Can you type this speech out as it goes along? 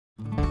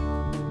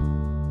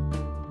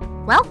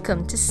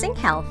Welcome to Sing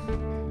Health.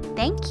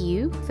 Thank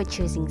you for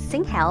choosing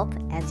Sing Health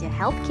as your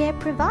healthcare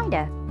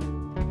provider.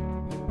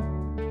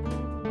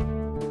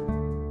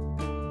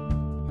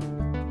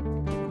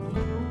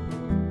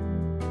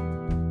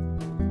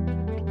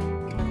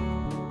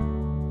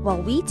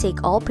 While we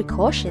take all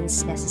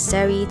precautions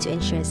necessary to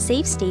ensure a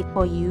safe stay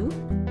for you,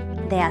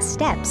 there are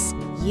steps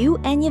you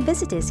and your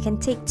visitors can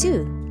take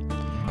too.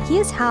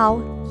 Here's how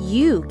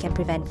you can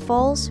prevent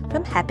falls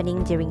from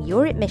happening during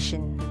your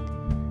admission.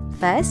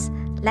 First,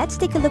 let's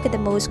take a look at the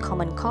most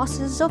common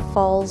causes of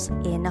falls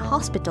in a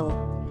hospital.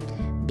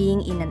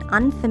 Being in an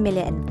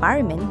unfamiliar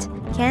environment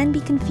can be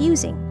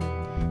confusing.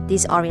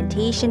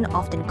 Disorientation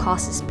often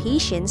causes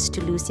patients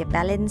to lose their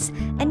balance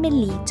and may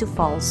lead to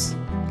falls,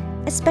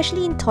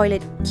 especially in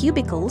toilet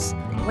cubicles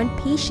when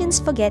patients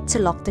forget to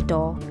lock the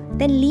door,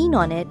 then lean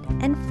on it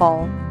and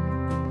fall.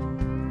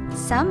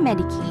 Some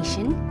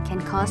medication can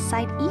cause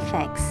side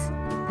effects,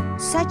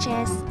 such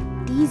as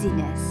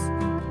dizziness,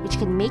 which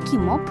can make you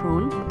more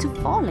prone to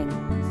falling.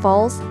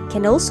 Falls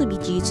can also be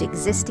due to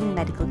existing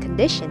medical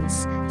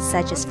conditions,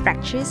 such as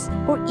fractures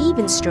or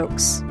even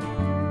strokes.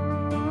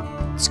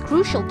 It's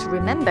crucial to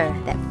remember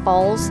that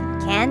falls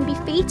can be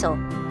fatal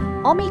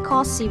or may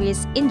cause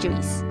serious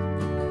injuries.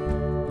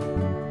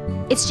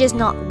 It's just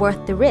not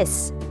worth the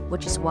risk,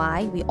 which is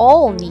why we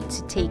all need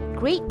to take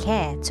great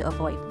care to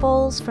avoid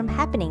falls from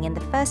happening in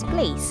the first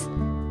place.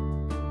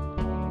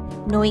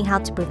 Knowing how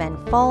to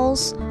prevent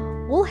falls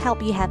will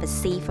help you have a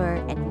safer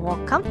and more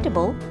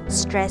comfortable,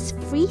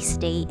 stress-free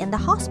stay in the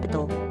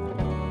hospital.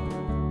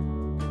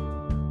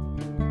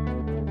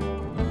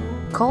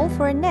 Call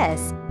for a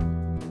nurse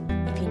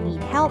if you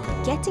need help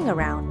getting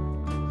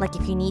around, like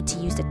if you need to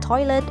use the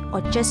toilet or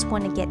just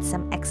want to get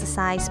some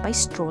exercise by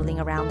strolling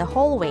around the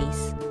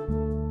hallways.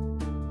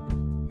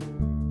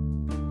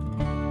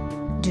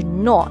 Do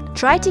not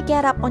try to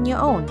get up on your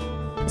own,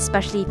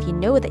 especially if you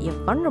know that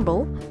you're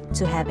vulnerable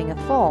to having a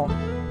fall,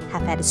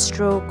 have had a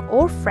stroke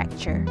or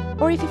fracture,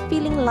 or if you're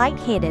feeling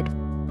lightheaded.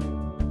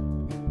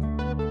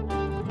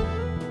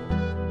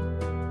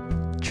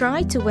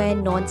 Try to wear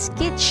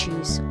non-skid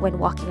shoes when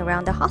walking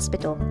around the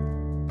hospital.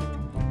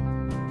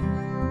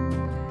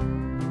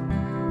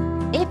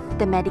 If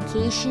the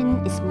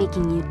medication is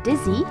making you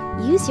dizzy,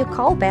 use your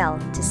call bell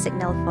to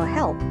signal for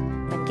help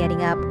when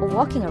getting up or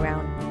walking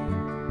around.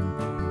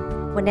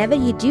 Whenever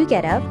you do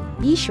get up,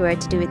 be sure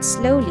to do it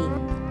slowly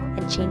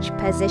and change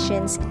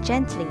positions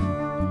gently.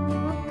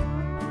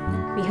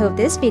 We hope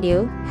this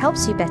video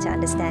helps you better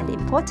understand the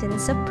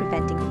importance of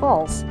preventing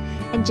falls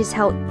and just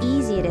how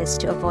easy it is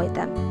to avoid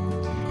them.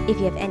 If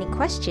you have any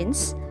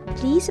questions,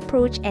 please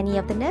approach any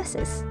of the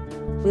nurses.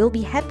 We'll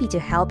be happy to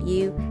help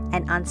you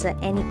and answer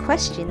any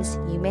questions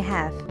you may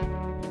have.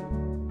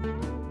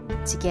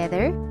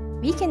 Together,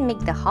 we can make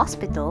the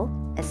hospital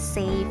a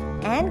safe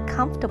and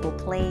comfortable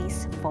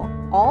place for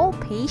all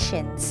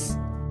patients.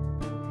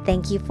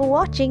 Thank you for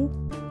watching.